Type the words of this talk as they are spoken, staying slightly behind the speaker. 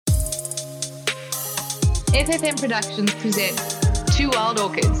FFM Productions presents Two Wild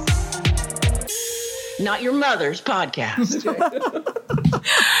Orchids. Not your mother's podcast.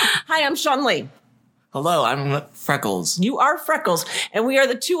 Hi, I'm Sean Lee. Hello, I'm Freckles. You are Freckles, and we are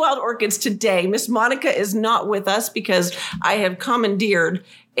the Two Wild Orchids today. Miss Monica is not with us because I have commandeered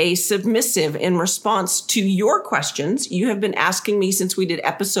a submissive in response to your questions. You have been asking me since we did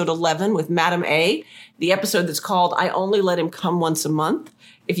episode 11 with Madam A, the episode that's called I Only Let Him Come Once a Month.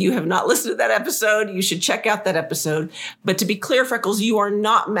 If you have not listened to that episode, you should check out that episode. But to be clear, Freckles, you are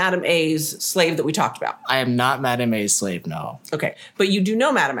not Madam A's slave that we talked about. I am not Madame A's slave, no. Okay, but you do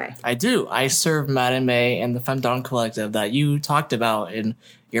know Madam A. I do. I serve Madame A and the Femdom Collective that you talked about in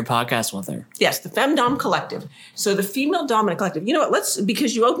your podcast with her. Yes, the Femdom Collective. So the Female Dominant Collective. You know what?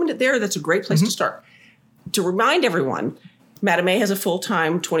 Because you opened it there, that's a great place to start. To remind everyone, Madam A has a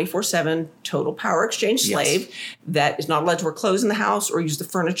full-time, 24/7 total power exchange slave that is not allowed to wear clothes in the house or use the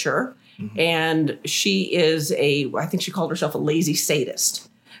furniture. Mm-hmm. And she is I think she called herself a lazy sadist.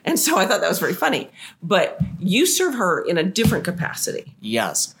 And so I thought that was very funny. But you serve her in a different capacity.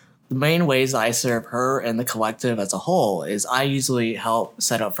 Yes. The main ways I serve her and the collective as a whole is I usually help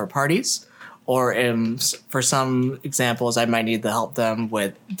set up for parties. Or for some examples, I might need to help them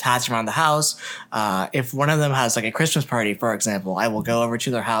with tasks around the house. If one of them has like a Christmas party, for example, I will go over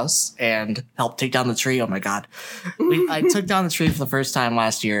to their house and help take down the tree. Oh my God. I took down the tree for the first time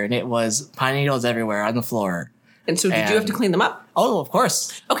last year and it was pine needles everywhere on the floor. And so did you have to clean them up? Oh, of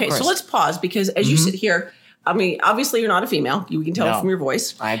course. Okay, so let's pause because as you sit here, I mean, obviously you're not a female. You can tell from your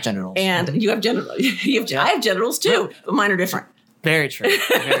voice. I have genitals. And you have genitals. I have genitals too, but mine are different. Very true.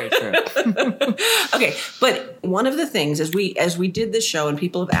 Very true. Okay, but one of the things as we did this show and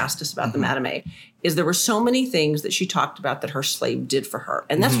people have asked us about the Madame A is there were so many things that she talked about that her slave did for her.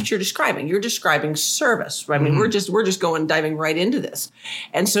 And that's what you're describing. You're describing service. Right? I mean, we're just diving right into this.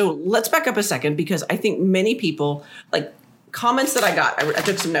 And so let's back up a second because I think many people, like comments that I got, I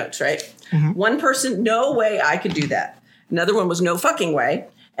took some notes, right? One person, no way I could do that. Another one was no fucking way.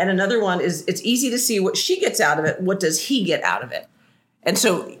 And another one is it's easy to see what she gets out of it. What does he get out of it? And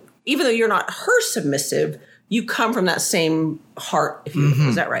so even though you're not her submissive, you come from that same heart, if you will.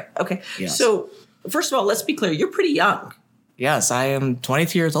 Is that right? Okay. Yes. So first of all, let's be clear. You're pretty young. Yes, I am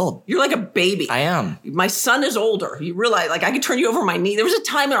 22 years old. You're like a baby. I am. My son is older. You realize, like, I could turn you over my knee. There was a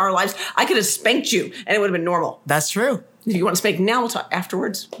time in our lives I could have spanked you and it would have been normal. That's true. If you want to spank now, we'll talk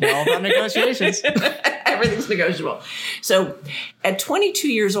afterwards. All about negotiations. Everything's negotiable. So at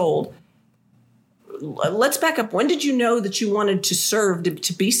 22 years old, let's back up. When did you know that you wanted to serve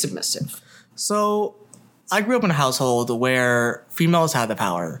to be submissive? So I grew up in a household where females had the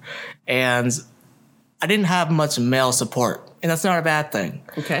power and I didn't have much male support. And that's not a bad thing.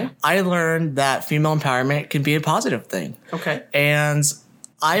 Okay. I learned that female empowerment can be a positive thing. Okay. And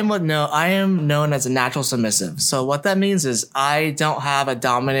I am known as a natural submissive. So what that means is I don't have a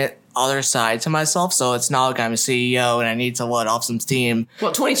dominant other side to myself. So it's not like I'm a CEO and I need to let off some steam.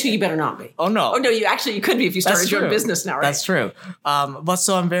 Well, 22, you better not be. Oh, no. Oh, no, you could be if you started your own business now, right? That's true. But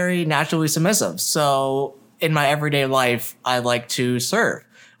so I'm very naturally submissive. So in my everyday life, I like to serve.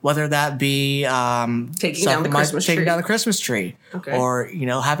 Whether that be taking down the Christmas tree. Okay. Or,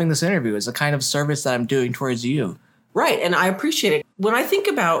 having this interview is the kind of service that I'm doing towards you. Right. And I appreciate it. When I think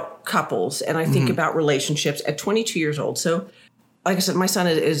about couples and I think about relationships at 22 years old, so like I said, my son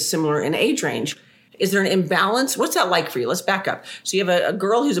is similar in age range. Is there an imbalance? What's that like for you? Let's back up. So you have a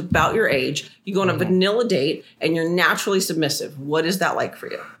girl who's about your age. You go on a vanilla date and you're naturally submissive. What is that like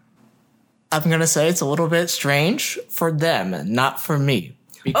for you? I'm going to say it's a little bit strange for them, not for me.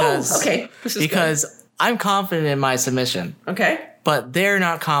 Because, okay. Because good. I'm confident in my submission. Okay. But they're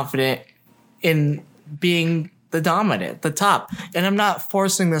not confident in being the dominant, the top. And I'm not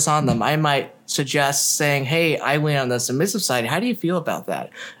forcing this on them. I might suggest saying, hey, I lean on the submissive side. How do you feel about that?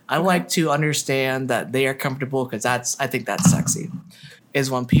 I like to understand that they are comfortable because I think that's sexy,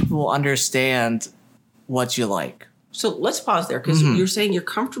 is when people understand what you like. So let's pause there because you're saying you're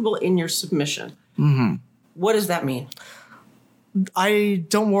comfortable in your submission. What does that mean? I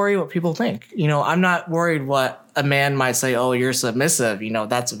don't worry what people think. I'm not worried what a man might say, oh, you're submissive.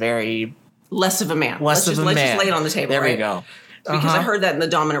 That's very... Less of a man. Let's just lay it on the table. There we go. Because I heard that in the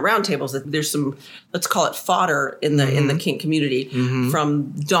dominant roundtables that there's some, let's call it fodder in the kink community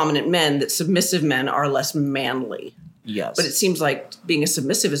from dominant men that submissive men are less manly. Yes. But it seems like being a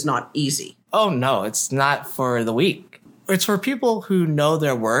submissive is not easy. Oh, no, it's not for the weak. It's for people who know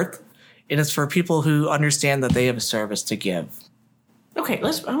their worth, and it's for people who understand that they have a service to give. Okay,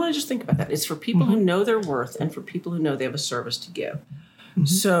 I want to just think about that. It's for people who know their worth and for people who know they have a service to give.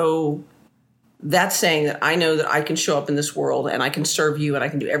 So that's saying that I know that I can show up in this world and I can serve you and I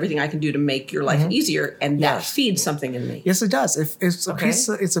can do everything I can do to make your life easier. And that Yes. feeds something in me. Yes, it does. It's a Okay.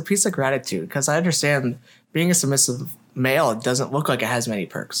 it's a piece of gratitude because I understand being a submissive male doesn't look like it has many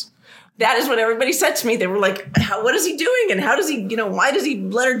perks. That is what everybody said to me. They were like, what is he doing? And how does he, why does he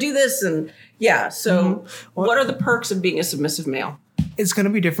let her do this? And yeah. So what are the perks of being a submissive male? It's going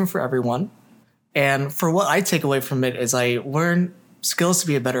to be different for everyone. And for what I take away from it is I learn skills to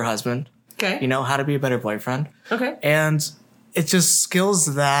be a better husband. Okay. How to be a better boyfriend. Okay. And it's just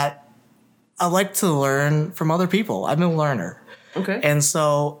skills that I like to learn from other people. I'm a learner. Okay. And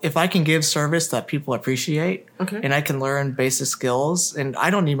so if I can give service that people appreciate and I can learn basic skills, and I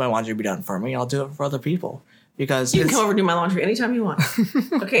don't need my laundry to be done for me, I'll do it for other people. Because you can come over and do my laundry anytime you want.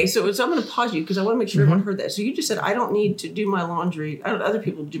 Okay, so I'm going to pause you because I want to make sure everyone heard that. So you just said, I don't need to do my laundry. I don't other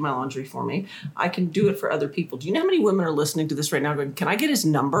people to do my laundry for me. I can do it for other people. Do you know how many women are listening to this right now going, can I get his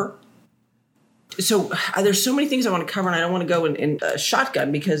number? So there's so many things I want to cover, and I don't want to go in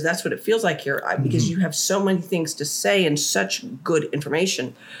shotgun because that's what it feels like here. Because you have so many things to say and such good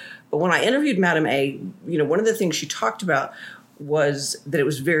information. But when I interviewed Madam A, one of the things she talked about was that it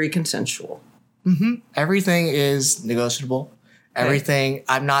was very consensual. everything is negotiable. Everything,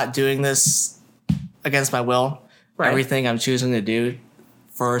 I'm not doing this against my will. Right. Everything I'm choosing to do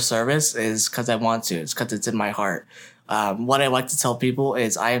for service is because I want to. It's because it's in my heart. What I like to tell people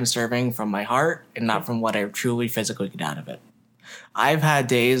is I am serving from my heart and not from what I truly physically get out of it. I've had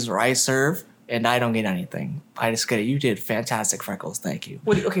days where I serve and I don't get anything. I just get it. You did fantastic, Freckles. Thank you.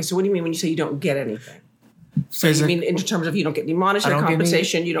 Okay, so what do you mean when you say you don't get anything? So you mean in terms of you don't get any monetary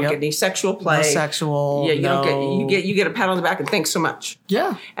compensation, you don't get any sexual play, no sexual, yeah, you get a pat on the back and thanks so much.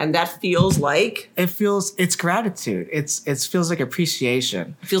 Yeah, and that feels like it's gratitude. It feels like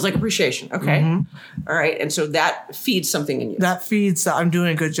appreciation. It feels like appreciation. Okay, all right, and so that feeds something in you. That feeds that I'm doing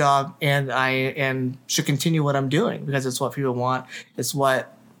a good job, and I should continue what I'm doing because it's what people want. It's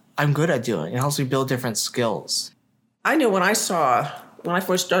what I'm good at doing. It helps me build different skills. I know when I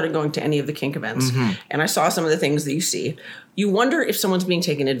first started going to any of the kink events and I saw some of the things that you see, you wonder if someone's being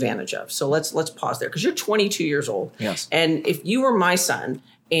taken advantage of. So let's pause there because you're 22 years old. Yes. And if you were my son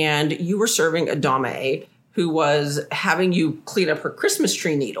and you were serving a dame who was having you clean up her Christmas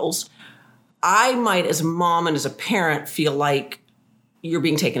tree needles, I might, as a mom and as a parent, feel like you're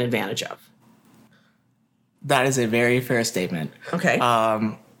being taken advantage of. That is a very fair statement. Okay.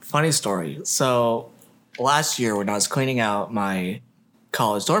 Funny story. So last year when I was cleaning out my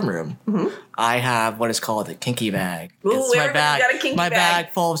college dorm room, I have what is called a kinky bag. Ooh, It's my everybody's got a kinky bag. bag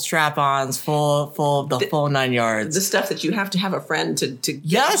full of strap-ons, full of the full 9 yards. The stuff that you have to have a friend to get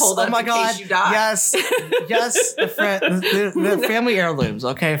Yes, hold of oh my in God, case you die. yes, the family heirlooms.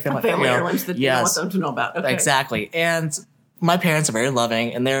 Okay, Family heirlooms that you don't want them to know about. Okay. Exactly. And my parents are very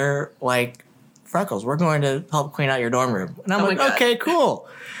loving, and they're like, Freckles, we're going to help clean out your dorm room. And I'm Oh my like, God. okay, cool.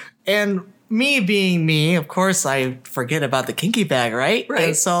 And me being me, of course, I forget about the kinky bag, right? Right.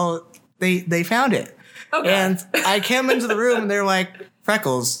 And so they found it. Oh, God. And I came into the room, and they're like,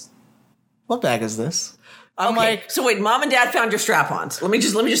 Freckles, what bag is this? I'm Okay, like, so wait, mom and dad found your strap-ons. Let me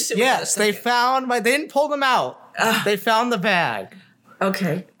just sit with yes, this. they found they didn't pull them out. They found the bag.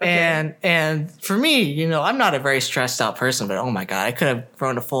 Okay. And for me, I'm not a very stressed out person, but oh my God, I could have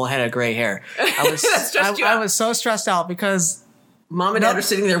grown a full head of gray hair. I was stressed you I out. was so stressed out because Mom and dad are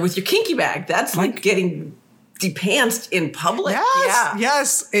sitting there with your kinky bag. That's like getting depantsed in public.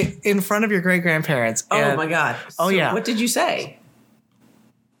 yes, in front of your great grandparents. Oh my God. Oh, So yeah. What did you say?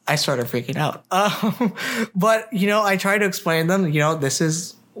 I started freaking out. But I tried to explain to them, this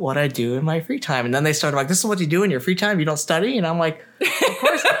is what I do in my free time. And then they started like, this is what you do in your free time? You don't study? And I'm like,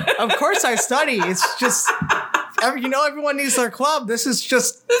 of course I study. It's just, everyone needs their club. This is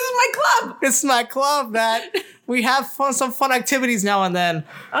my club. It's my club that we have some fun activities now and then.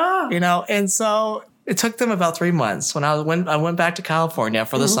 And so it took them about 3 months when I went back to California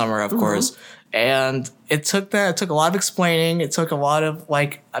for the summer, of course. And it took a lot of explaining. It took a lot of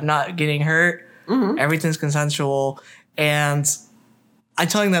I'm not getting hurt. Everything's consensual. And I'm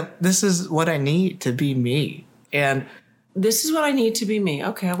telling them this is what I need to be me. And This is what I need to be me.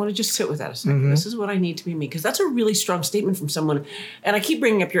 Okay, I want to just sit with that a second. This is what I need to be me. Because that's a really strong statement from someone. And I keep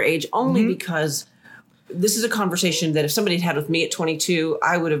bringing up your age only because this is a conversation that if somebody had had with me at 22,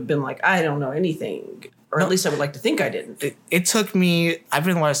 I would have been like, I don't know anything. Or at least I would like to think I didn't. it took me, I've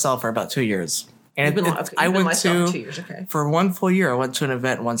been lifestyle for about 2 years. And I went lifestyle to, 2 years, okay. for one full year, I went to an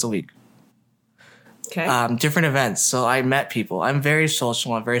event once a week. Okay. Different events. So I met people. I'm very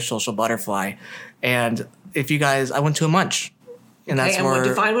social. I'm a very social butterfly. And I went to a munch. And that's and where...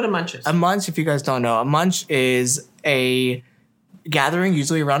 define what a munch is. A munch, if you guys don't know, a munch is a gathering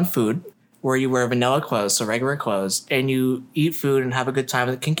usually around food where you wear vanilla clothes, so regular clothes, and you eat food and have a good time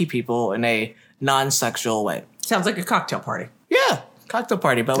with kinky people in a non-sexual way. Sounds like a cocktail party. Yeah, cocktail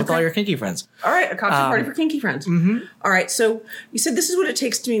party, but with all your kinky friends. All right, a cocktail party for kinky friends. All right, so you said this is what it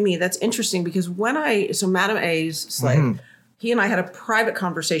takes to be me. That's interesting because so Madame A's slave, he and I had a private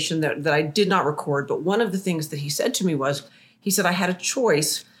conversation that I did not record, but one of the things that he said to me was, he said I had a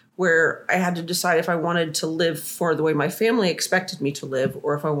choice where I had to decide if I wanted to live for the way my family expected me to live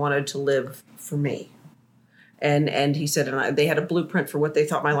or if I wanted to live for me. And he said, they had a blueprint for what they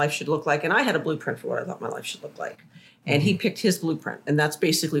thought my life should look like, and I had a blueprint for what I thought my life should look like. And he picked his blueprint, and that's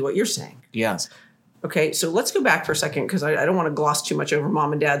basically what you're saying. Yes. Okay, so let's go back for a second because I don't want to gloss too much over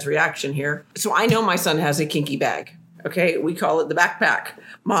mom and dad's reaction here. So I know my son has a kinky bag. Okay, we call it the backpack.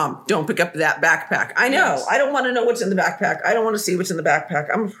 Mom, don't pick up that backpack. I know. Yes. I don't want to know what's in the backpack. I don't want to see what's in the backpack.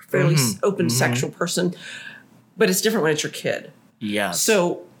 I'm a fairly open sexual person, but it's different when it's your kid. Yeah.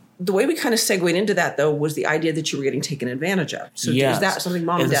 So the way we kind of segued into that, though, was the idea that you were getting taken advantage of. So is that something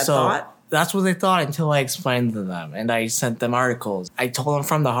mom and dad thought? That's what they thought until I explained to them, and I sent them articles. I told them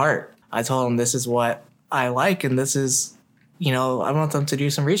from the heart. I told them this is what I like, and this is, I want them to do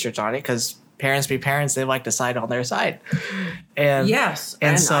some research on it because parents be parents. They like to side on their side. And yes.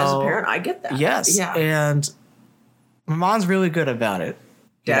 And so, as a parent, I get that. Yes. Yeah. And my mom's really good about it.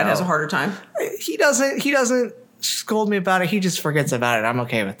 Dad has a harder time. He doesn't scold me about it. He just forgets about it. I'm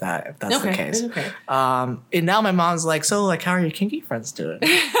okay with that if that's the case. Okay. And now my mom's like, so like, how are your kinky friends doing?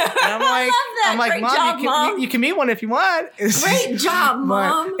 And I'm like, Great Mom, job, Mom. You can meet one if you want. Great job,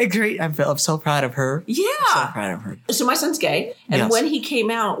 Mom. Great. I'm so proud of her. Yeah. I'm so proud of her. So my son's gay. And when he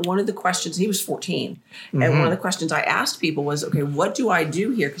came out, one of the questions, he was 14. And one of the questions I asked people was, okay, what do I do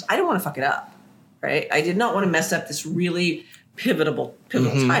here? Because I didn't want to fuck it up. Right. I did not want to mess up this really pivotal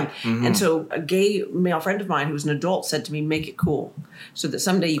time. And so a gay male friend of mine who was an adult said to me, make it cool so that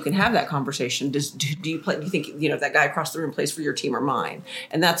someday you can have that conversation. Do you think, that guy across the room plays for your team or mine?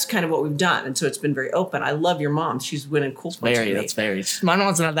 And that's kind of what we've done. And so it's been very open. I love your mom. She's winning cool spots for me. That's very, my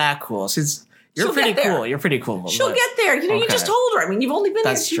mom's not that cool. You're pretty cool. You're pretty cool. She'll get there. You just told her. I mean, you've only been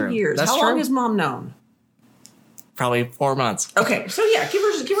there 2 years. How long has mom known? Probably 4 months. Okay, so yeah, give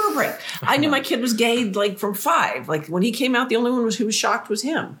her a break. I knew my kid was gay like from 5. Like when he came out, the only one who was shocked was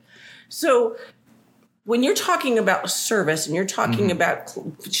him. So when you're talking about service and you're talking about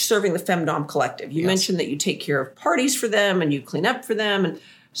serving the Femdom Collective, you mentioned that you take care of parties for them and you clean up for them. And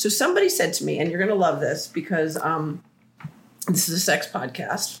so somebody said to me, and you're going to love this because this is a sex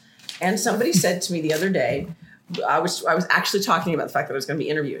podcast, and somebody said to me the other day, I was actually talking about the fact that I was going to be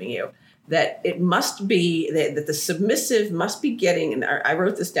interviewing you, that it must be that the submissive must be getting, and I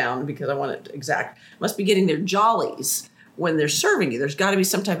wrote this down because I want it exact, must be getting their jollies when they're serving you. There's got to be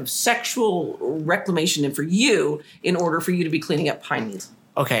some type of sexual reclamation for you in order for you to be cleaning up pinies.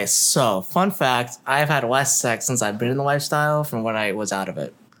 Okay, so fun fact, I've had less sex since I've been in the lifestyle from when I was out of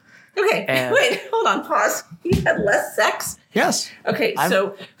it. Okay, wait, hold on, pause. You had less sex? Yes. Okay,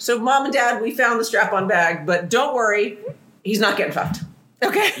 so mom and dad, we found the strap-on bag, but don't worry, he's not getting fucked.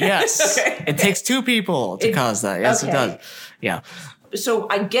 Okay. Yes. Okay. It takes 2 people to cause that. Yes, it does. Yeah. So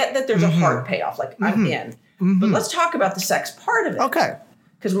I get that there's a hard payoff. Like, I'm in. But let's talk about the sex part of it. Okay.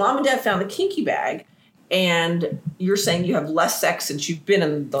 Because mom and dad found the kinky bag, and you're saying you have less sex since you've been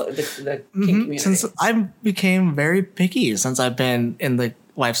in the kink community. Since I became very picky since I've been in the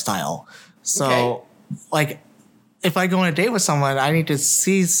lifestyle. So, like, if I go on a date with someone, I need to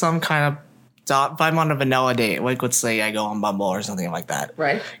see some kind of if I'm on a vanilla date, like let's say I go on Bumble or something like that.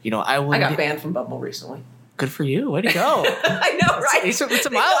 Right. I got banned from Bumble recently. Good for you. Way to go. I know, right? It's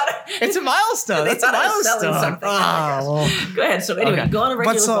a milestone. That's a milestone. Go ahead. So anyway, go on a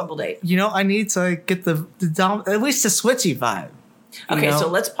regular Bumble date. I need to get the at least the switchy vibe. Okay, so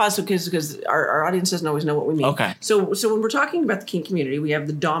let's pause because our audience doesn't always know what we mean. Okay. So when we're talking about the kink community, we have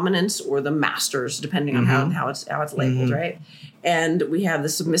the dominants or the masters, depending on how it's labeled, right? And we have the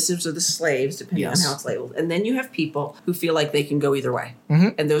submissives or the slaves, depending on how it's labeled. And then you have people who feel like they can go either way.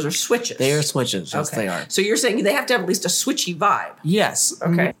 And those are switches. They are switches. Yes, they are. So you're saying they have to have at least a switchy vibe. Yes.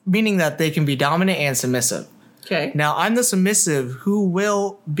 Okay. Meaning that they can be dominant and submissive. Okay. Now, I'm the submissive who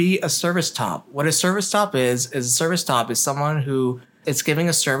will be a service top. What a service top is someone who is giving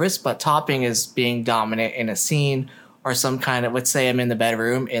a service, but topping is being dominant in a scene or some kind of, let's say I'm in the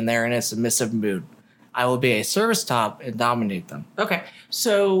bedroom and they're in a submissive mood. I will be a service top and dominate them. Okay.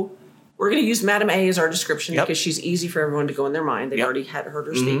 So we're going to use Madame A as our description because she's easy for everyone to go in their mind. They've already heard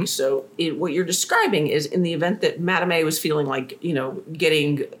her speak. So what you're describing is in the event that Madame A was feeling like,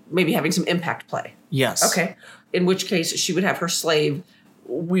 maybe having some impact play. Yes. Okay. In which case she would have her slave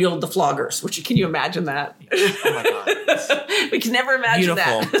wield the floggers, which can you imagine that? Oh my God. We can never imagine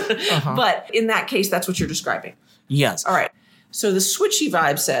Beautiful. that. But in that case, that's what you're describing. Yes. All right. So the switchy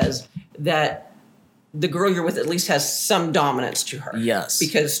vibe says that the girl you're with at least has some dominance to her. Yes.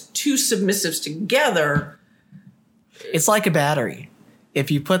 Because two submissives together. It's like a battery.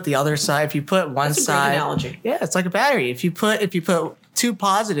 If you put the other side, if you put one That's a great side, analogy. yeah, it's like a battery. If you put two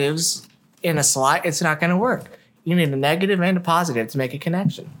positives in a slot, it's not going to work. You need a negative and a positive to make a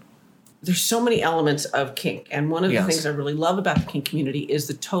connection. There's so many elements of kink. And one of the Yes. things I really love about the kink community is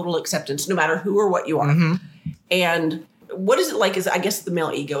the total acceptance, no matter who or what you are. Mm-hmm. And what is it like is I guess the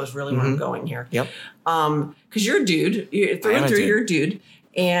male ego is really where I'm going here. Yep. Because you're a dude. Through and through, you're a dude.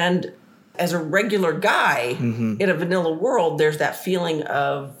 And as a regular guy in a vanilla world, there's that feeling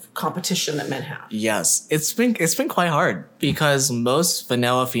of competition that men have. Yes, it's been quite hard because most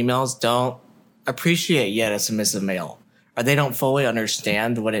vanilla females don't appreciate yet a submissive male, or they don't fully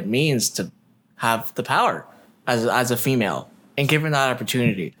understand what it means to have the power as a female and given that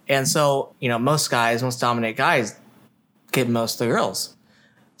opportunity. And so, most dominant guys get most of the girls.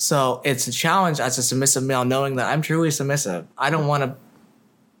 So it's a challenge as a submissive male knowing that I'm truly submissive. I don't want to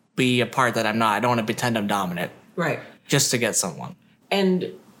be a part that I'm not. I don't want to pretend I'm dominant. Right. Just to get someone.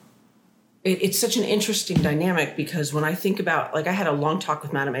 And it's such an interesting dynamic because when I think about, I had a long talk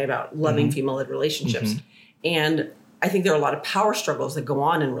with Madame A about loving female-led relationships. And I think there are a lot of power struggles that go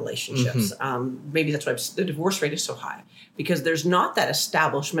on in relationships. Maybe that's why the divorce rate is so high because there's not that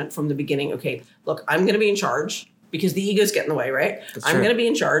establishment from the beginning. Okay, look, I'm going to be in charge because the egos get in the way, right? I'm going to be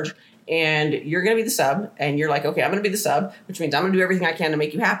in charge. And you're going to be the sub, and you're like, okay, I'm going to be the sub, which means I'm going to do everything I can to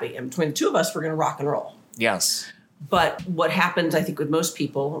make you happy. And between the two of us, we're going to rock and roll. Yes. But what happens, I think, with most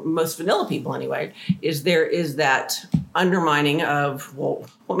people, most vanilla people anyway, is there is that undermining of, well,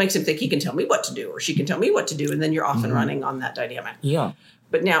 what makes him think he can tell me what to do, or she can tell me what to do, and then you're off and running on that dynamic. Yeah.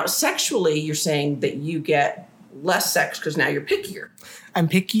 But now, sexually, you're saying that you get less sex because now you're pickier. I'm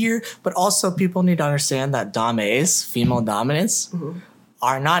pickier, but also people need to understand that dames, female dominance,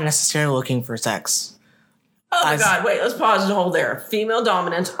 are not necessarily looking for sex. Oh my God, wait, let's pause and hold there. Female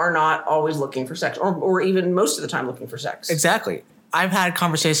dominants are not always looking for sex, or even most of the time looking for sex. Exactly. I've had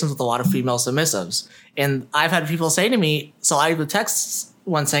conversations with a lot of female submissives, and I've had people say to me, so I would text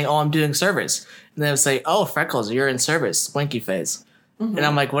one saying, oh, I'm doing service. And they would say, oh, Freckles, you're in service, winky face. And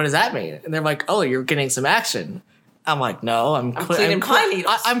I'm like, what does that mean? And they're like, oh, you're getting some action. I'm like, no, I'm cleaning pine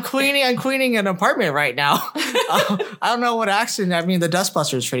needles. I'm cleaning an apartment right now. I don't know what action. I mean, the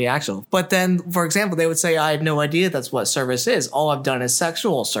dustbuster is pretty actual. But then, for example, they would say, I had no idea that's what service is. All I've done is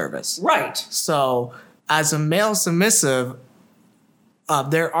sexual service. Right. So as a male submissive,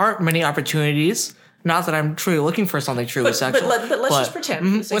 there aren't many opportunities. Not that I'm truly looking for something truly sexual. But let's just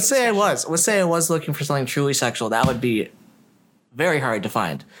pretend. Let's say I was looking for something truly sexual. That would be very hard to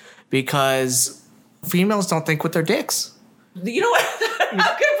find because females don't think with their dicks. You know what? I'm going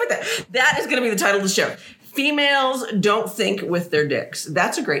to put that. That is going to be the title of the show. Females don't think with their dicks.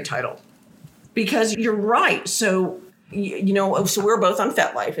 That's a great title. Because you're right. So, so we're both on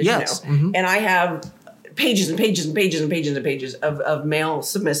FetLife, as yes. you know. And I have pages and pages and pages and pages and pages of male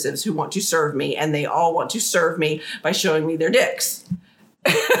submissives who want to serve me. And they all want to serve me by showing me their dicks.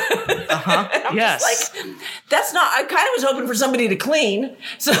 Yes. That's not, I kind of was hoping for somebody to clean.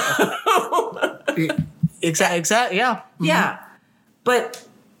 So Exactly. Yeah. Yeah. But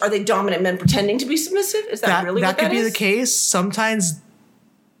are they dominant men pretending to be submissive? Is that really what that is? That could be the case. Sometimes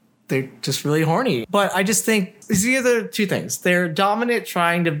they're just really horny. But I just think it's either two things. They're dominant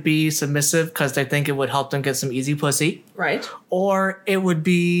trying to be submissive because they think it would help them get some easy pussy. Right. Or it would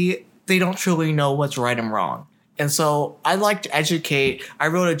be they don't truly know what's right and wrong. And so I like to educate. I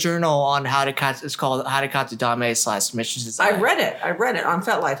wrote a journal on how to catch. It's called How to Catch the Dame / Submission Design. I read it on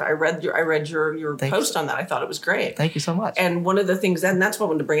FetLife. I read your post on that. I thought it was great. Thank you so much. And one of the things, and that's why I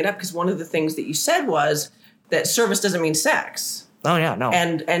wanted to bring it up, because one of the things that you said was that service doesn't mean sex. Oh yeah, no.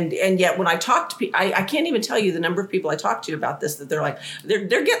 And yet when I talk to people, I can't even tell you the number of people I talk to about this, that they're like, they're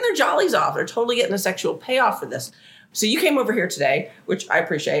getting their jollies off. They're totally getting a sexual payoff for this. So you came over here today, which I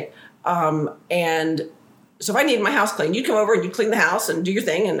appreciate. And so if I need my house cleaned, you come over and you clean the house and do your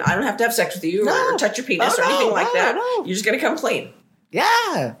thing, and I don't have to have sex with you or touch your penis or anything like that. No. You're just going to come clean.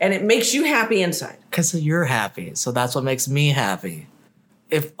 Yeah. And it makes you happy inside. Because you're happy. So that's what makes me happy.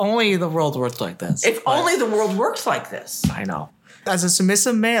 If only the world worked like this. If only the world worked like this. I know. As a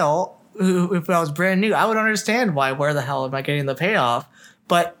submissive male, who, if I was brand new, I would understand where the hell am I getting the payoff?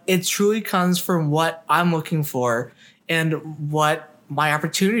 But it truly comes from what I'm looking for and what my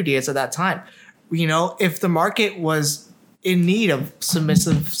opportunity is at that time. You know, if the market was in need of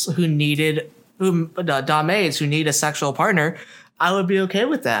submissives dames who need a sexual partner, I would be okay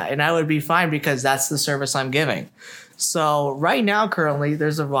with that. And I would be fine because that's the service I'm giving. So right now, currently,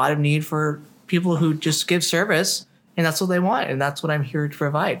 there's a lot of need for people who just give service, and that's what they want. And that's what I'm here to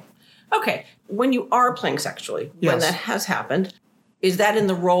provide. Okay. When you are playing sexually, when Yes. that has happened, is that in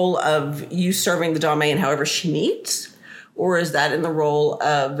the role of you serving the domain however she needs? Or is that in the role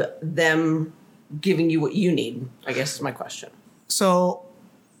of them giving you what you need? I guess is my question. So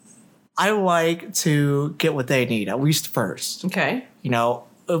I like to get what they need, at least first. Okay. You know,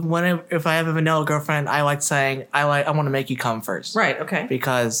 if I have a vanilla girlfriend, I like saying, I want to make you come first. Right. Okay.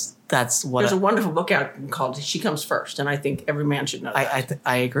 Because that's what There's a wonderful book out called She Comes First, and I think every man should know that.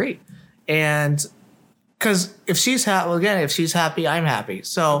 I agree. And because if she's happy, well, again, if she's happy, I'm happy.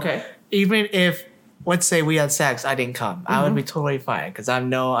 So Okay. even if, let's say we had sex, I didn't come, I would be totally fine because I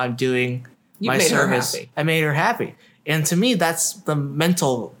know I'm doing You my made her service. happy. I made her happy. And to me, that's the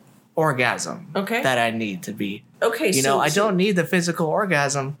mental orgasm Okay. that I need to be. Okay. You know, I don't need the physical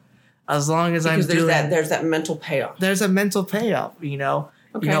orgasm as long as because I'm doing there's that mental payoff. there's a mental payoff, you know.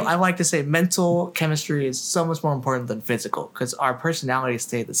 Okay. You know, I like to say mental chemistry is so much more important than physical because our personalities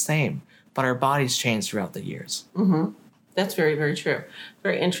stay the same, but our bodies change throughout the years. That's very, very true.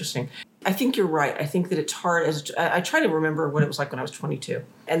 Very interesting. I think you're right. I think that it's hard. I try to remember what it was like when I was 22.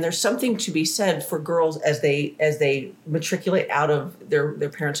 And there's something to be said for girls as they matriculate out of their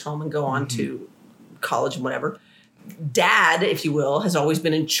parents' home and go on to college and whatever. Dad, if you will, has always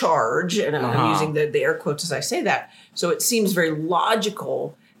been in charge, and I'm using the air quotes as I say that. So it seems very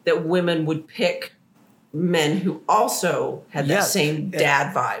logical that women would pick men who also had that Yeah. same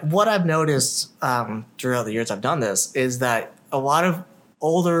dad vibe. What I've noticed throughout the years I've done this is that a lot of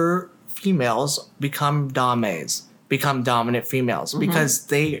older females become dominant females because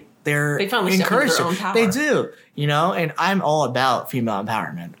they're They finally step into encouraged. their own power. They do, you know, and I'm all about female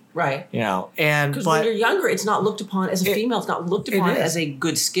empowerment. Right. You know, and Because when you're younger, it's not looked upon as a female. It's not looked upon is. as a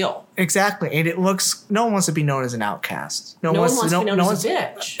good skill. exactly, and it looks. No one wants to be known as an outcast. No one wants to be known as a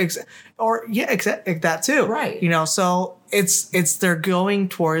bitch. That too. Right. You know, so it's they're going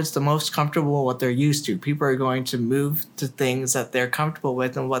towards the most comfortable what they're used to. People are going to move to things that they're comfortable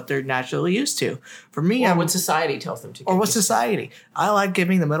with and what they're naturally used to. For me, Or I'm what society tells them to. or get what used to. society. I like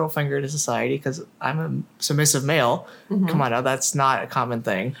giving the middle finger to society because I'm a submissive male. Come on now, that's not a common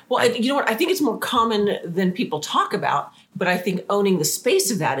thing. Well, you know what? I think it's more common than people talk about, but I think owning the space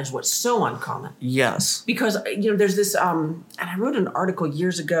of that is what's so uncommon. Yes. Because, you know, there's this, and I wrote an article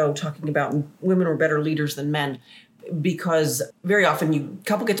years ago talking about women are better leaders than men. Because very often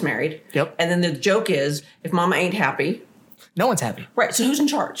couple gets married. Yep. And then the joke is, if mama ain't happy, No one's happy. right, so who's in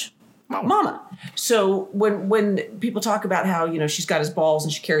charge? Mama. So when people talk about how, you know, she's got his balls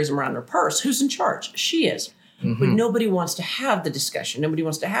and she carries them around in her purse, who's in charge? She is. But nobody wants to have the discussion. Nobody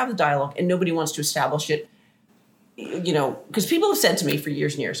wants to have the dialogue, and nobody wants to establish it, you know, because people have said to me for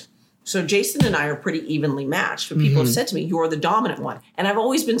years and years, so Jason and I are pretty evenly matched, but people have said to me, you're the dominant one. And I've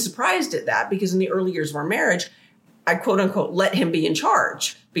always been surprised at that because in the early years of our marriage, I quote unquote let him be in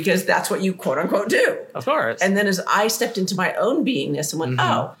charge because that's what you quote unquote do. Of course. And then as I stepped into my own beingness and went,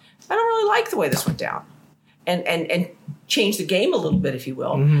 oh, I don't really like the way this went down, and changed the game a little bit, if you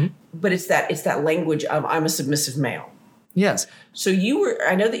will. But it's that language of I'm a submissive male. yes. So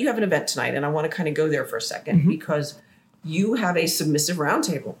I know that you have an event tonight, and I want to kind of go there for a 2nd because you have a submissive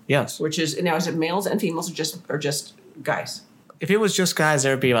roundtable. Yes. Which is now, is it males and females or just guys? If it was just guys,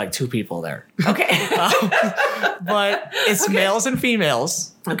 there would be like 2 people there. Okay. But it's males and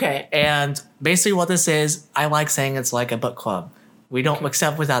females. Okay. And basically what this is, I like saying it's like a book club. We don't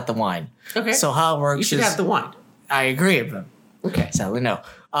accept without the wine. Okay. So how it works You should is, have the wine. I agree with them. Okay. Sadly, no.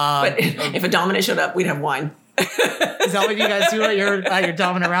 But if a dominant showed up, we'd have wine. Is that what you guys do at your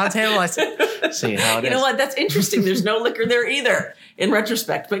dominant round table? I see how it is. You know what? That's interesting. There's no liquor there either, in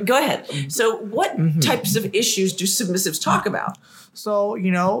retrospect. But go ahead. So, what types of issues do submissives talk about? So,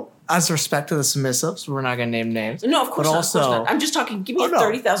 you know, as respect to the submissives, we're not going to name names. No, of course but not. Also, of course not. I'm just talking. Give me a no.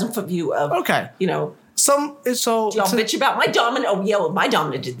 30,000 foot view of. Okay. You know, y'all bitch about my dominant. Oh yeah, well my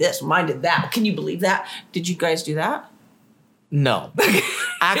dominant did this. Mine did that. Can you believe that? Did you guys do that? No.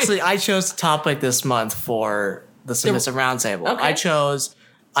 Actually, I chose the topic this month for the submissive roundtable.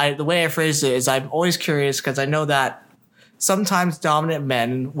 Okay. The way I phrased it is I'm always curious because I know that sometimes dominant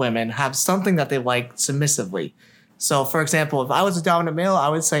men and women have something that they like submissively. So, for example, if I was a dominant male, I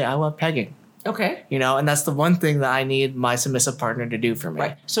would say I love pegging. Okay. You know, and that's the one thing that I need my submissive partner to do for me.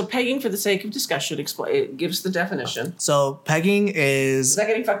 Right. So pegging, for the sake of discussion, it gives the definition. So pegging Is is that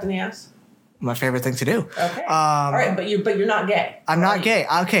getting fucked in the ass? my favorite thing to do. Okay. All right, but you're not gay. I'm not gay.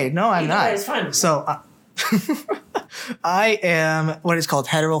 Okay, no, I'm Either not. way is fine. So, I am what is called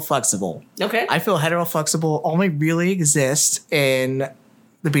heteroflexible. Okay. I feel heteroflexible only really exists in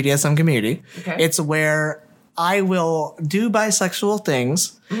the BDSM community. Okay. It's where I will do bisexual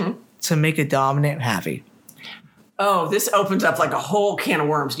things to make a dominant happy. Oh, this opens up like a whole can of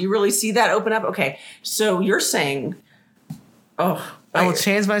worms. Do you really see that open up? Okay. So you're saying, I will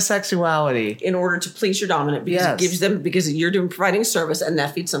change my sexuality. in order to please your dominant because Yes. it gives them, because you're providing service and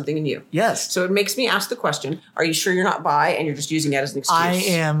that feeds something in you. Yes. So it makes me ask the question, are you sure you're not bi and you're just using that as an excuse? I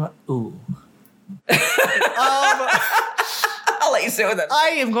am. Ooh. I'll let you sit with that. I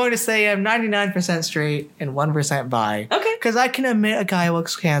am going to say I'm 99% straight and 1% bi. Okay. Because I can admit a guy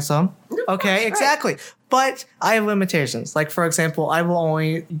looks handsome. Okay, right. exactly. But I have limitations. Like, for example, I will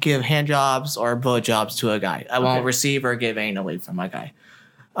only give hand jobs or blow jobs to a guy. I won't receive or give anally from a guy.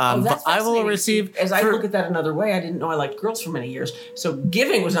 But That's I will fascinating. receive. As I look at that another way, I didn't know I liked girls for many years. So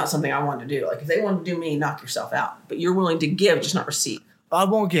giving was not something I wanted to do. Like if they wanted to do me, knock yourself out. But you're willing to give, just not receive. I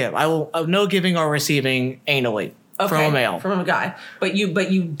won't give. I will no giving or receiving anally from a male. From a guy. But you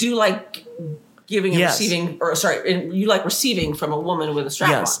do like giving and Yes. receiving, or sorry, and you like receiving from a woman with a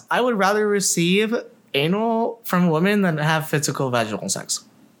strap Yes, I would rather receive anal from women than have physical vaginal sex. on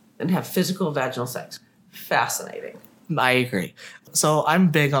and have physical vaginal sex. Fascinating. I agree. So I'm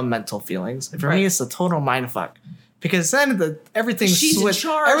big on mental feelings. For Right. me, it's a total mindfuck. Because then everything She's in switch,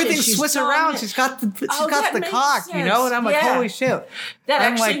 charge and everything she's switches around. dominant. She's got the that makes cock, you know, and I'm like, sense. holy shit. That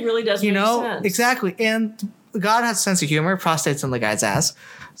I'm actually really does you make know, sense. exactly. And God has a sense of humor. Prostate's in the guy's ass,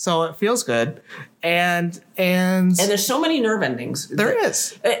 so it feels good. And And there's so many nerve endings. there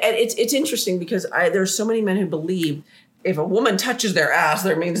is. And it's interesting because there's so many men who believe if a woman touches their ass,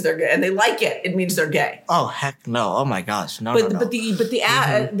 that means they're gay, and they like it. It means they're gay. Oh heck no! Oh my gosh! No, But no, no.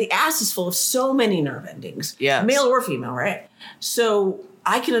 the ass is full of so many nerve endings. Yes. Male or female, right? So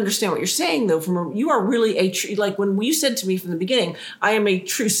I can understand what you're saying though. You are really like when you said to me from the beginning, I am a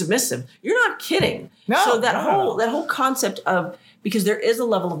true submissive. You're not kidding. No, So that no. whole concept of, because there is a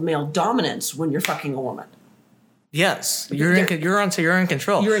level of male dominance when you're fucking a woman. Yes, you're in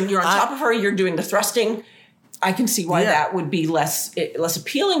control. You're on top of her. You're doing the thrusting. I can see why Yeah. that would be less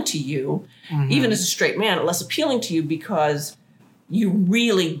appealing to you, even as a straight man. Less appealing to you because you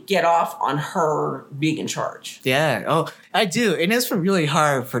really get off on her being in charge. Yeah. Oh, I do. And it's been really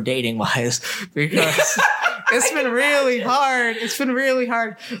hard for dating wise because it's been really hard. It's been really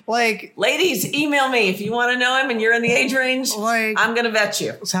hard. Like, Ladies, email me if you want to know him and you're in the age range. Like- I'm gonna vet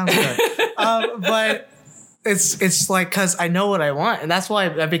you. sounds good. But it's like, cause I know what I want. And that's why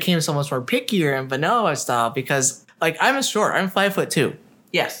I became so much more pickier and vanilla style because like I'm short. I'm 5'2".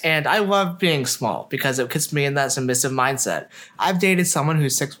 Yes. And I love being small because it puts me in that submissive mindset. I've dated someone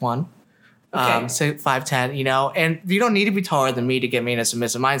who's 6'1", Okay. 5'10", you know, and you don't need to be taller than me to get me in a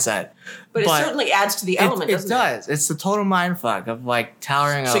submissive mindset. but it certainly adds to the element, It doesn't it? does. It's the total mindfuck of like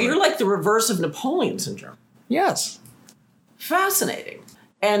towering So over. you're like the reverse of Napoleon syndrome. Yes. Fascinating.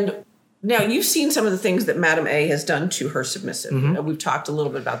 And now you've seen some of the things that Madam A has done to her submissive. We've talked a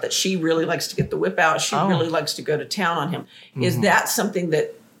little bit about that. She really likes to get the whip out. She really likes to go to town on him. Is that something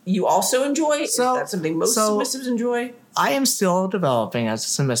that you also enjoy? Is that something most submissives enjoy? I am still developing as a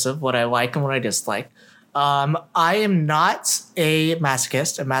submissive, what I like and what I dislike. I am not a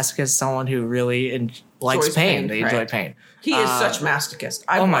masochist. A masochist is someone who really likes Enjoys pain. pain, They enjoy right. pain. He is such masochist.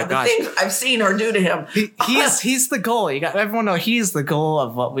 oh my the gosh. things I've seen her do to him. He's the goal. You got everyone know he's the goal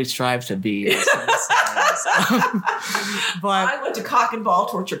of what we strive to be. as submissives. But I went to cock and ball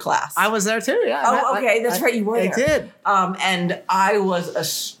torture class. I was there too. Yeah. Oh, okay. That's right. You were I there. did. And I was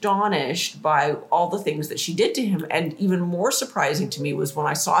astonished by all the things that she did to him. And even more surprising to me was when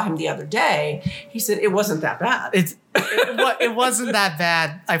I saw him the other day, he said it wasn't that bad. It wasn't that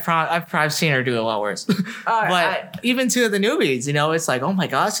bad. I've probably seen her do a lot worse. But even to the newbies, you know, it's like, oh my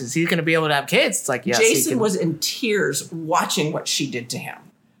gosh, is he going to be able to have kids? It's like, yes. Jason was in tears watching what she did to him.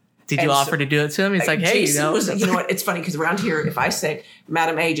 Did you and offer so- to do it to him? He's like, hey, Jason you know what? It's funny because around here, if I say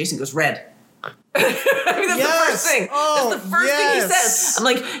Madam A, Jason goes red. I mean, that's the first thing. Oh, that's the first thing he yes. says. I'm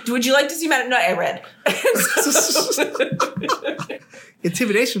like, would you like to see Madam? No, I read.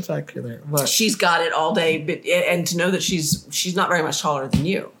 intimidation factor there. But She's got it all day, and to know that she's not very much taller than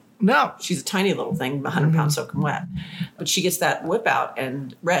you. no. She's a tiny little thing, 100 pounds soaking wet. But she gets that whip out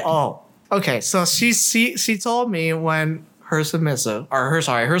and red. Oh, okay. So she told me when her slave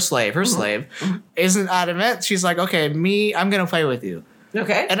isn't adamant. She's like, okay, I'm gonna play with you.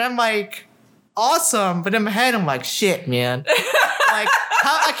 Okay. And I'm like, awesome. But in my head, I'm like, shit, man. Like,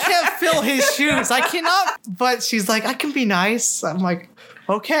 I can't fill his shoes. I cannot. But she's like, I can be nice. I'm like,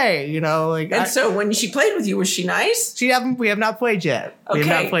 okay, you know, like. And so when she played with you, was she nice? We have not played yet. Okay. We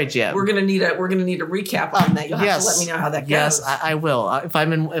have not played yet. We're gonna need a recap on that. You'll have to let me know how that goes. Yes, I will. If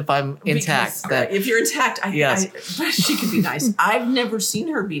I'm intact. Because, if you're intact, Yes. she could be nice. I've never seen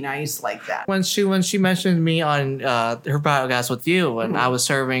her be nice like that. When she mentioned me on her podcast with you, when I was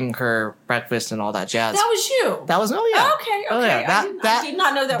serving her breakfast and all that jazz. That was you. That was Okay. Oh, yeah. I did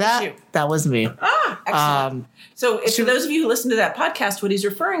not know that was you. That was me. Excellent. So for those of you who listen to that podcast, what he's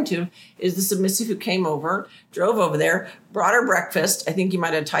referring to is the submissive who came over, drove over there, brought her breakfast. I think you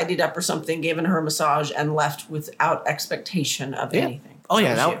might have tidied up or something, given her a massage, and left without expectation of anything. Oh,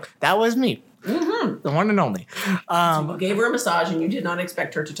 yeah. That was me. Mm-hmm. The one and only. So you gave her a massage and you did not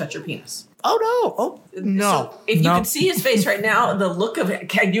expect her to touch your penis. Oh, no. Oh, no. So if you could see his face right now, the look of it,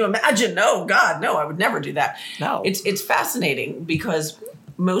 can you imagine? No, God, no, I would never do that. No. It's fascinating because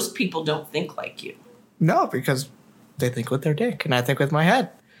most people don't think like you. No, because they think with their dick and I think with my head.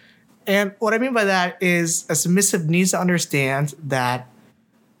 And what I mean by that is a submissive needs to understand that,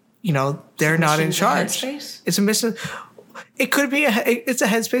 you know, they're not in charge. It's a submissive. It could be it's a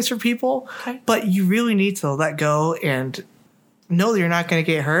headspace for people, but you really need to let go and know that you're not going to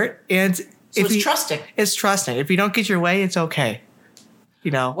get hurt. And so it's trusting. It's trusting. If you don't get your way, it's okay. You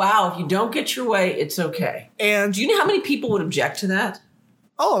know. Wow. If you don't get your way, it's okay. And do you know how many people would object to that?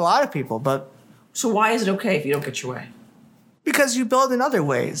 Oh, a lot of people. But so why is it okay if you don't get your way? Because you build in other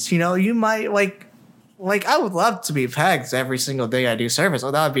ways. You know, you might like I would love to be pegged every single day I do service. Oh,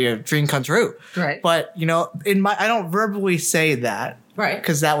 that would be a dream come true. Right. But, you know, I don't verbally say that. Right.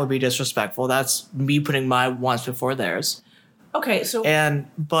 Because that would be disrespectful. That's me putting my wants before theirs. Okay, so.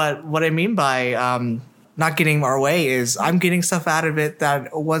 But what I mean by not getting our way is I'm getting stuff out of it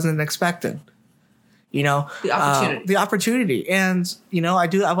that wasn't expected. You know? The opportunity. And, you know, I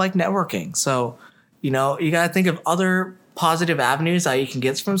like networking. So, you know, you got to think of other positive avenues that you can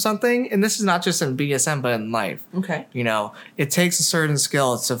get from something. And this is not just in BDSM, but in life. Okay. You know, it takes a certain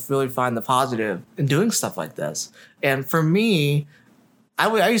skill to really find the positive in doing stuff like this. And for me,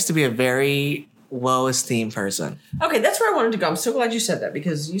 I used to be a very low esteem person. Okay, that's where I wanted to go. I'm so glad you said that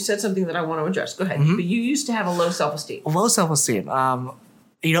because you said something that I want to address. Go ahead. Mm-hmm. But you used to have a low self-esteem. Low self-esteem.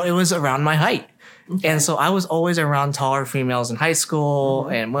 You know, it was around my height. Okay. And so I was always around taller females in high school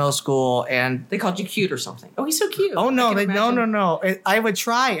and middle school, and they called you cute or something. Oh, he's so cute. Oh no, no. I would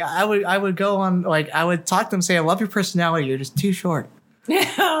try. I would go on I would talk to them, say, I love your personality. You're just too short.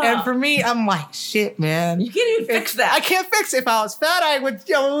 And for me, I'm like, shit, man. You can't even fix that. I can't fix it. If I was fat, I would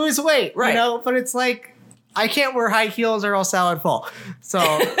lose weight. Right. You know, but it's like I can't wear high heels or I'll salad fall.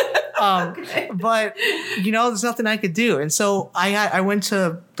 So. Okay. But you know, there's nothing I could do, and so I went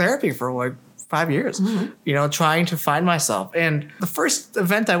to therapy for like 5 years, you know, trying to find myself. And the first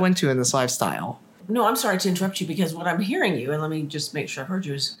event I went to in this lifestyle. No, I'm sorry to interrupt you because what I'm hearing you, and let me just make sure I've heard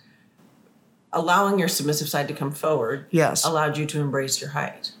you, is allowing your submissive side to come forward. Yes. Allowed you to embrace your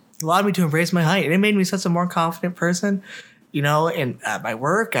height. Allowed me to embrace my height. And it made me such a more confident person, you know, at my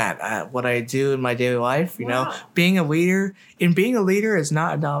work, at what I do in my daily life, you know, being a leader. And being a leader is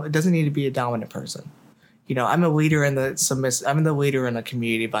not, it doesn't need to be a dominant person. You know, I'm a leader in the leader in the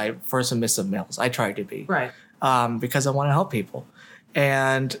community for submissive males. I try to be. Right. Because I want to help people.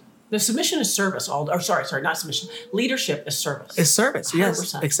 And the submission is service. Sorry, not submission. Leadership is service. It's service,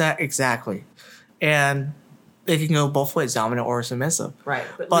 100%. Yes. Exactly. And it can go both ways, dominant or submissive. Right.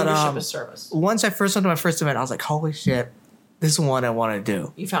 But leadership is service. Once I first went to my first event, I was like, holy shit, this is what I want to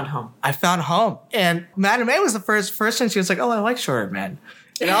do. You found home. I found home. And Madame A was the first time she was like, oh, I like shorter men.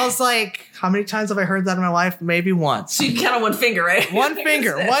 And I was like, how many times have I heard that in my life? Maybe once. So you count on one finger, right? One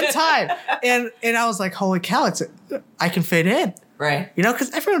finger, one time. And I was like, holy cow, I can fit in. Right. You know,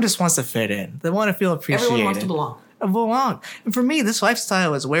 because everyone just wants to fit in. They want to feel appreciated. Everyone wants to belong. And for me, this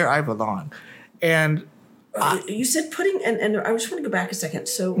lifestyle is where I belong. And you said and I just want to go back a second.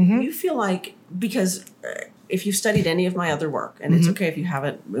 So you feel like, because if you've studied any of my other work, and it's okay if you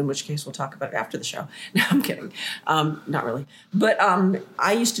haven't, in which case we'll talk about it after the show. No, I'm kidding. Not really. But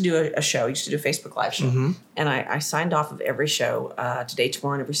I used to do a show. I used to do a Facebook Live show. And I signed off of every show, today,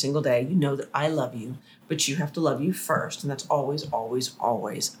 tomorrow, and every single day. You know that I love you, but you have to love you first. And that's always, always,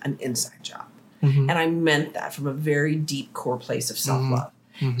 always an inside job. And I meant that from a very deep core place of self-love.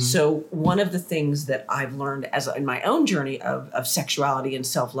 So one of the things that I've learned in my own journey of sexuality and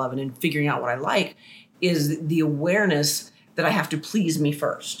self-love and in figuring out what I like is the awareness that I have to please me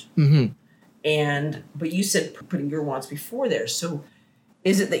first. But you said putting your wants before theirs. So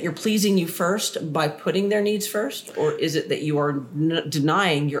is it that you're pleasing you first by putting their needs first? Or is it that you are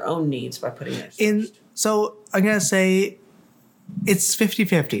denying your own needs by putting theirs first? So I'm going to say it's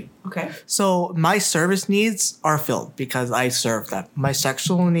 50-50. Okay. So my service needs are filled because I serve them. My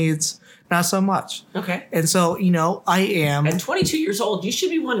sexual needs, not so much. Okay. And so, I am. At 22 years old, you should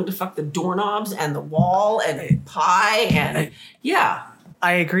be wanting to fuck the doorknobs and the wall and pie and yeah.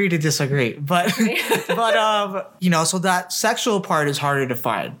 I agree to disagree, but so that sexual part is harder to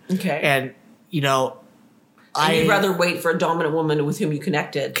find. Okay. And You'd rather wait for a dominant woman with whom you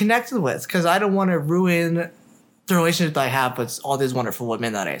connected with, because I don't want to ruin the relationship that I have with all these wonderful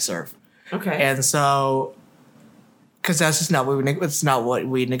women that I serve. Okay. And so, because that's just not what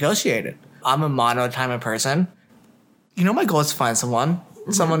we negotiated. I'm a mono-time person. My goal is to find someone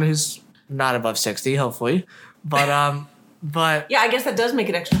who's not above 60, hopefully, but yeah, I guess that does make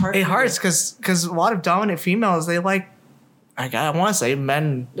it extra hard. it hurts because a lot of dominant females, they like, I want to say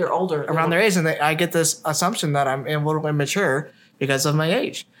men. They're older. Around their age, and I get this assumption that I'm a little immature because of my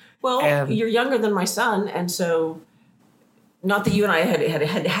age. Well, you're younger than my son, and so not that you and I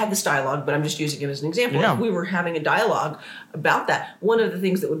had this dialogue, but I'm just using it as an example. Yeah. If we were having a dialogue about that, one of the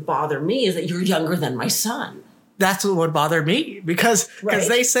things that would bother me is that you're younger than my son. That's what would bother me because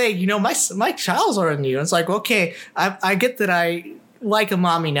they say, my child's older than you. It's like, okay, I get that I like a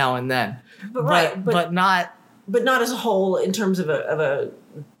mommy now and then, but not as a whole in terms of a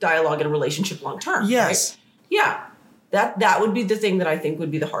dialogue and a relationship long term. Yes. Right? Yeah. That would be the thing that I think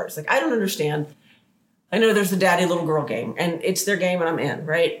would be the hardest. Like, I don't understand. I know there's the daddy little girl game, and it's their game and I'm in,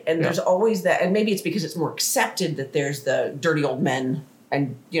 right? And there's always that, and maybe it's because it's more accepted that there's the dirty old men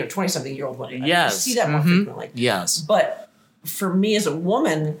and 20-something-year-old women. Yes. I see that more frequently. Yes. But for me as a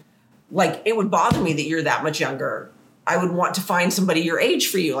woman, like, it would bother me that you're that much younger. I would want to find somebody your age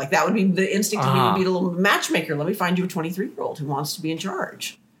for you. Like, that would be the instinct of me would be a little matchmaker. Let me find you a 23-year-old who wants to be in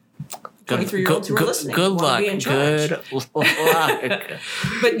charge. 23-year-olds who are listening. Good luck. Good luck.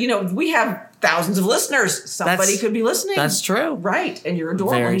 But, we have thousands of listeners. Somebody could be listening. That's true. Right. And you're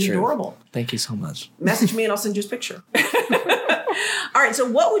adorable. Very You're true. adorable. Thank you so much. Message me and I'll send you a picture. All right. So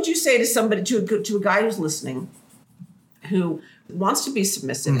what would you say to somebody, to a guy who's listening, who wants to be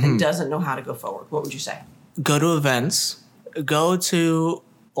submissive and doesn't know how to go forward? What would you say? Go to events. Go to,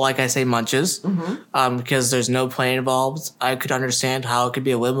 like I say, munches, because there's no play involved. I could understand how it could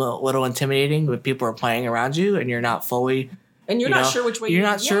be a little intimidating when people are playing around you and you're not fully... And you're not sure which way you're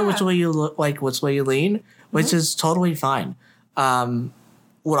not sure which way you look, like which way you lean, which is totally fine.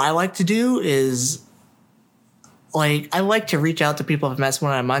 What I like to do is, I like to reach out to people I've met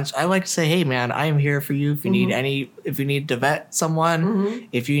someone at a munch. I like to say, hey man, I am here for you if you need to vet someone,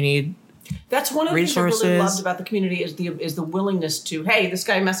 if you need That's one of the things I really loved about the community is the willingness to, hey, this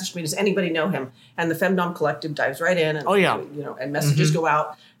guy messaged me. Does anybody know him? And the Femdom Collective dives right in. And, and messages go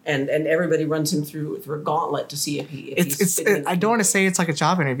out, and everybody runs him through a gauntlet to see if he's I don't want to say it's like a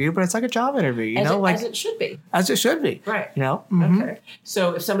job interview, but it's like a job interview. As it should be. As it should be. Right. Okay.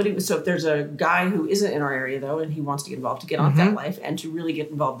 So if there's a guy who isn't in our area though, and he wants to get involved, to get on FetLife and to really get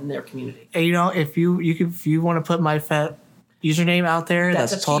involved in their community. And, if you want to put my Fet username out there,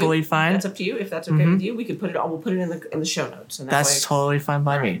 that's totally fine. That's up to you. If that's okay with you, we could put it. We'll put it in the show notes. And that's totally fine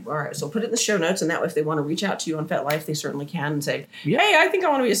by me. All right. So put it in the show notes, and that way, if they want to reach out to you on FetLife, they certainly can and say, "Hey, I think I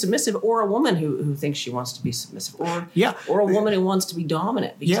want to be a submissive," or a woman who thinks she wants to be submissive, or a woman who wants to be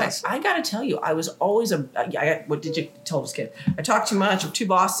dominant. Because I got to tell you, I was always what did you tell this kid? I talk too much. I'm too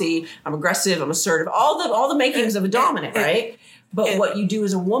bossy. I'm aggressive. I'm assertive. All the makings of a dominant, right? But what you do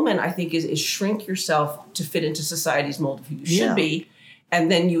as a woman, I think, is shrink yourself to fit into society's mold of who you should be. And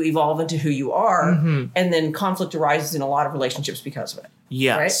then you evolve into who you are. And then conflict arises in a lot of relationships because of it.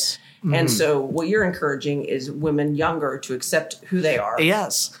 Yes. Right? And so what you're encouraging is women younger to accept who they are.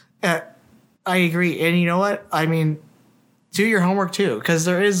 Yes. I agree. And you know what? I mean, do your homework too, because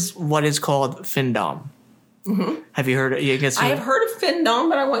there is what is called Findom. Have you heard it? I have heard of Findom,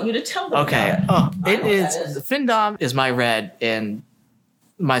 but I want you to tell them about it. It is. Findom is my red in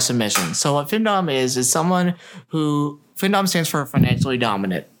my submission. So what Findom is someone who... Findom stands for financially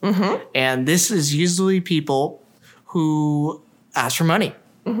dominant. And this is usually people who ask for money.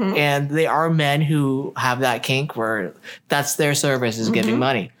 And they are men who have that kink where that's their service is giving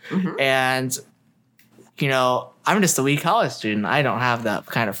money. And, I'm just a wee college student. I don't have that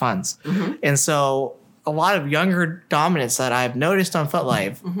kind of funds. And so... a lot of younger dominants that I've noticed on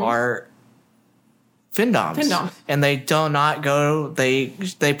FetLife are Findoms. And they do not go, they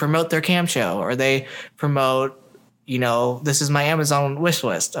promote their cam show, or they promote, this is my Amazon wish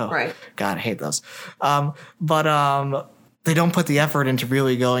list. Oh, right. God, I hate those. But they don't put the effort into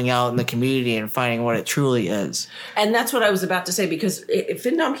really going out in the community and finding what it truly is. And that's what I was about to say, because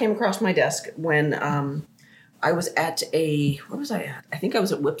Findom came across my desk when I was at where was I at? I think I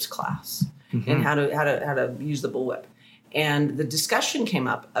was at Whip's class. And how to use the bullwhip. and the discussion came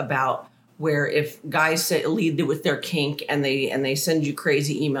up about where if guys lead with their kink and they send you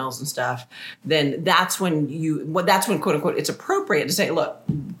crazy emails and stuff, then that's when quote unquote it's appropriate to say, look,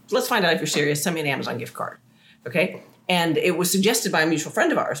 let's find out if you're serious. Send me an Amazon gift card, okay? And it was suggested by a mutual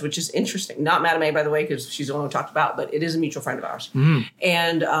friend of ours, which is interesting. Not Madame A, by the way, because she's the one we talked about, but it is a mutual friend of ours.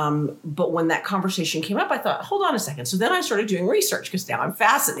 And but when that conversation came up, I thought, hold on a second. So then I started doing research because now I'm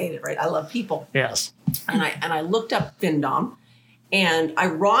fascinated, right? I love people. Yes. And I looked up FinDom, and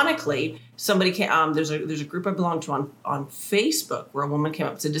ironically, somebody came. There's a group I belong to on Facebook where a woman came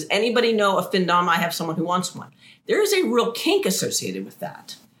up and said, "Does anybody know a FinDom? I have someone who wants one." There is a real kink associated with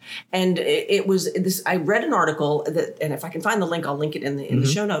that. And it was this. I read an article that, and if I can find the link, I'll link it in the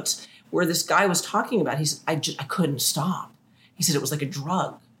show notes, where this guy was talking about. He said, I couldn't stop. He said it was like a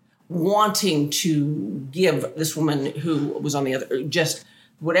drug, wanting to give this woman who was on the other just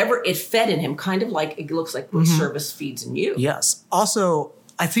whatever it fed in him, kind of like it looks like what service feeds in you. Yes. Also,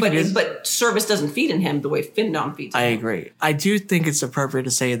 I think but service doesn't feed in him the way FinDom feeds. I agree. I do think it's appropriate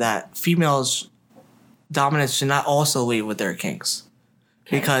to say that females' dominance should not also lead with their kinks.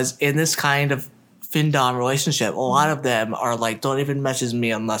 Because in this kind of FinDom relationship, a lot of them are like, don't even message me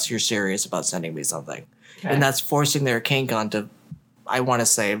unless you're serious about sending me something. Okay. And that's forcing their kink onto, I want to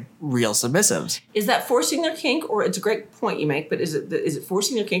say, real submissives. Is that forcing their kink, or it's a great point you make, but is it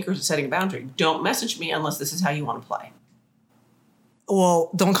forcing their kink or is it setting a boundary? Don't message me unless this is how you want to play.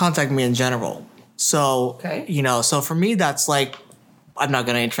 Well, don't contact me in general. So, so for me, that's like, I'm not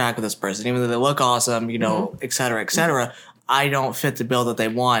going to interact with this person, even though they look awesome, et cetera, et cetera. I don't fit the bill that they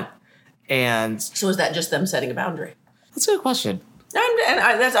want. And so is that just them setting a boundary? That's a good question.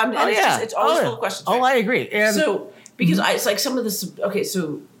 It's always full of questions. Right? Oh, I agree. And so, because it's like some of this, okay,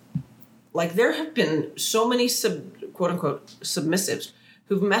 so like there have been so many quote unquote submissives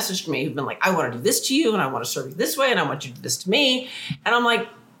who've messaged me, who've been like, I want to do this to you and I want to serve you this way and I want you to do this to me. And I'm like,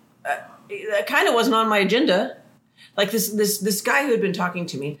 that kind of wasn't on my agenda. Like this guy who had been talking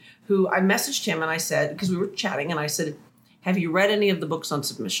to me, who I messaged him and I said, because we were chatting and I said, have you read any of the books on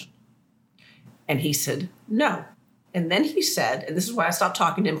submission? And he said, no. And then he said, and this is why I stopped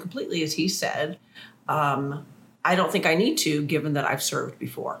talking to him completely, is he said, I don't think I need to, given that I've served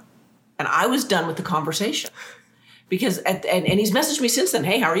before. And I was done with the conversation. Because, and he's messaged me since then,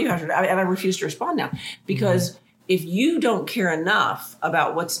 hey, how are you? And I refuse to respond now. Because if you don't care enough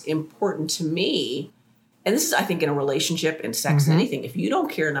about what's important to me, and this is, I think, in a relationship, in sex, and anything, if you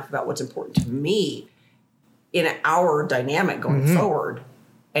don't care enough about what's important to me, in our dynamic going forward,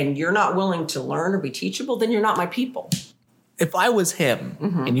 and you're not willing to learn or be teachable, then you're not my people. If I was him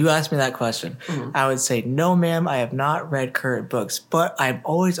and you asked me that question, I would say, no, ma'am, I have not read current books, but I'm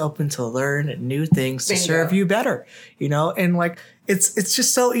always open to learn new things to serve you better, and like, it's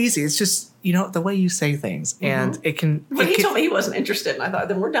just so easy. It's just, the way you say things and it can. But he told me he wasn't interested and I thought,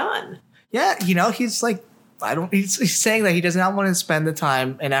 then we're done. Yeah. He's like, he's saying that he does not want to spend the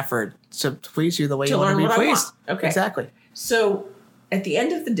time and effort to please you the way you want to be pleased. Okay. Exactly. So at the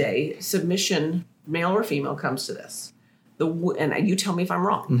end of the day, submission, male or female, comes to this. And you tell me if I'm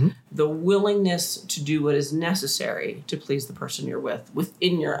wrong. The willingness to do what is necessary to please the person you're with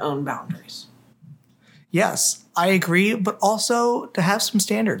within your own boundaries. Yes, I agree, but also to have some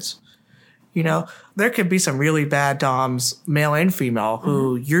standards. There could be some really bad doms, male and female,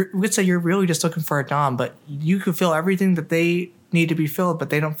 who we could say you're really just looking for a dom, but you could feel everything that they need to be filled, but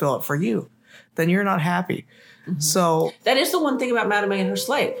they don't feel it for you. Then you're not happy. So that is the one thing about Madame A and her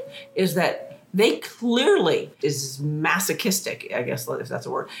slave, is that they clearly is as masochistic, I guess, if that's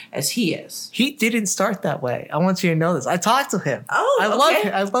a word, as he is. He didn't start that way. I want you to know this. I talked to him.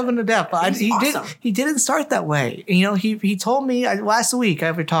 I love him to death, but he didn't start that way. He told me last week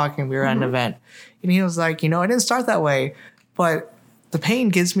after talking, we were at an event, and he was like, I didn't start that way, but the pain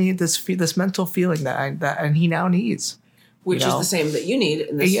gives me this mental feeling that he now needs. Which is the same that you need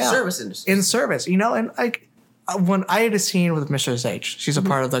in the service industry. In service, and like, when I had a scene with Mrs. H, she's a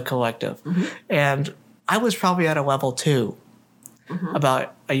part of the collective, and I was probably at a level 2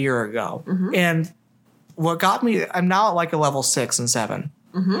 about a year ago. And what got me, I'm now at like a level 6 and 7,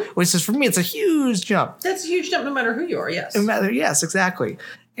 which is, for me, it's a huge jump. That's a huge jump no matter who you are, yes. Yes, exactly.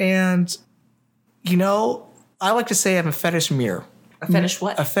 And, I like to say I'm a fetish mirror. A fetish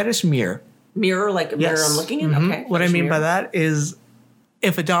what? A fetish mirror. Mirror, like a mirror I'm looking in? Okay. What I mean by that is,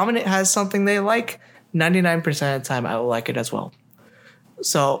 if a dominant has something they like, 99% of the time, I will like it as well.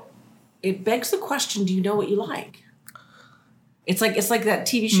 So it begs the question: do you know what you like? It's like that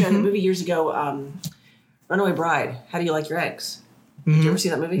TV show, the movie years ago, Runaway Bride. How do you like your eggs? Did you ever see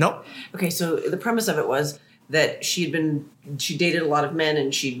that movie? Nope. Okay, so the premise of it was that she dated a lot of men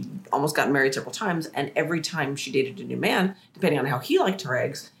and she almost got married several times. And every time she dated a new man, depending on how he liked her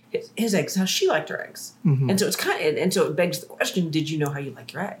eggs, his eggs, how she liked her eggs. And so so it begs the question, did you know how you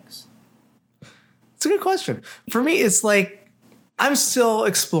like your eggs? It's a good question. For me, it's like, I'm still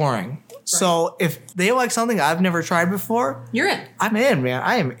exploring. Right. So if they like something I've never tried before, you're in. I'm in, man.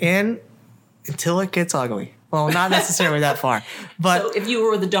 I am in until it gets ugly. Well, not necessarily that far. But so if you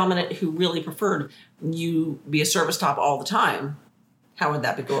were the dominant who really preferred you be a service top all the time, how would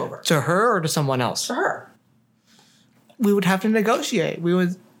that go over? To her or to someone else? To her. We would have to negotiate.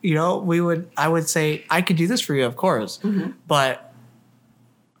 I would say, I could do this for you, of course. But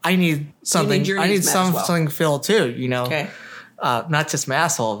I need something. I need something filled too, Okay. Not just my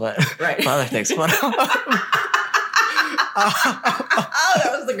asshole, but right. other things. But,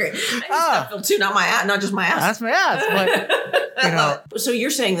 that was the great. I need stuff filled too, not just my ass. That's my ass. But So you're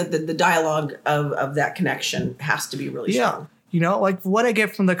saying that the dialogue of that connection has to be really strong. Like what I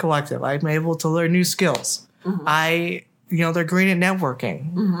get from the collective, I'm able to learn new skills. They're great at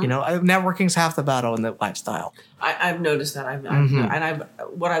networking. Networking's half the battle in the lifestyle. I've noticed that.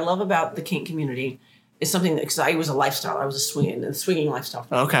 What I love about the kink community is something that, because I was a swinging lifestyle.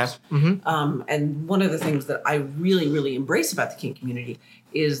 Okay. And one of the things that I really, really embrace about the kink community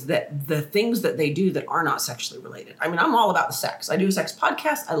is that the things that they do that are not sexually related. I mean, I'm all about the sex. I do a sex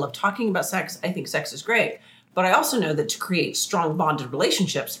podcast. I love talking about sex. I think sex is great. But I also know that to create strong bonded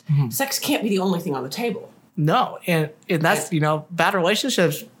relationships, sex can't be the only thing on the table. No. And that's, bad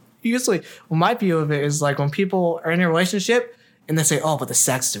relationships, usually, my view of it is like when people are in a relationship, and they say, "Oh, but the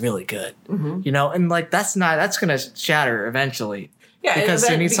sex is really good," and like that's gonna shatter eventually. Yeah, because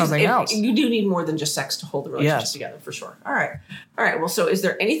you need something else. You do need more than just sex to hold the relationship together, for sure. All right. Well, so is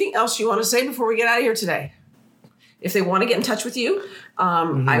there anything else you want to say before we get out of here today? If they want to get in touch with you,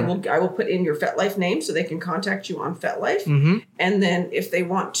 I will put in your FetLife name so they can contact you on FetLife. And then if they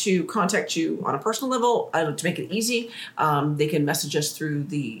want to contact you on a personal level, to make it easy, they can message us through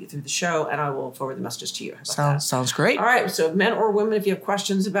the show, and I will forward the messages to you. Sounds great. All right. So men or women, if you have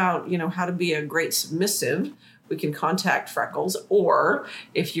questions about how to be a great submissive, we can contact Freckles. Or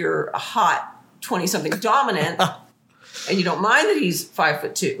if you're a hot 20-something dominant and you don't mind that he's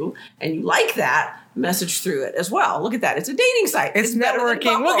 5'2" and you like that, message through it as well. Look at that. It's a dating site. It's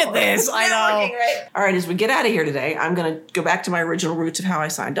networking. Look at this. I know. Right? All right. As we get out of here today, I'm going to go back to my original roots of how I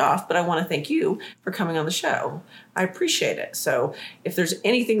signed off, but I want to thank you for coming on the show. I appreciate it. So if there's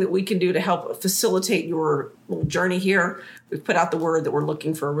anything that we can do to help facilitate your little journey here, we've put out the word that we're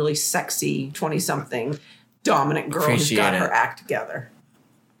looking for a really sexy 20-something dominant girl who's got her act together.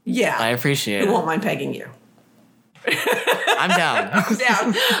 Yeah. I appreciate it. Who won't mind pegging you. I'm down. I'm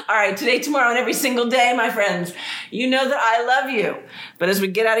down. All right. Today, tomorrow, and every single day, my friends, you know that I love you. But as we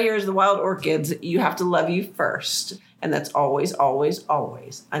get out of here as the Wild Orchids, you have to love you first. And that's always, always,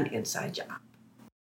 always an inside job.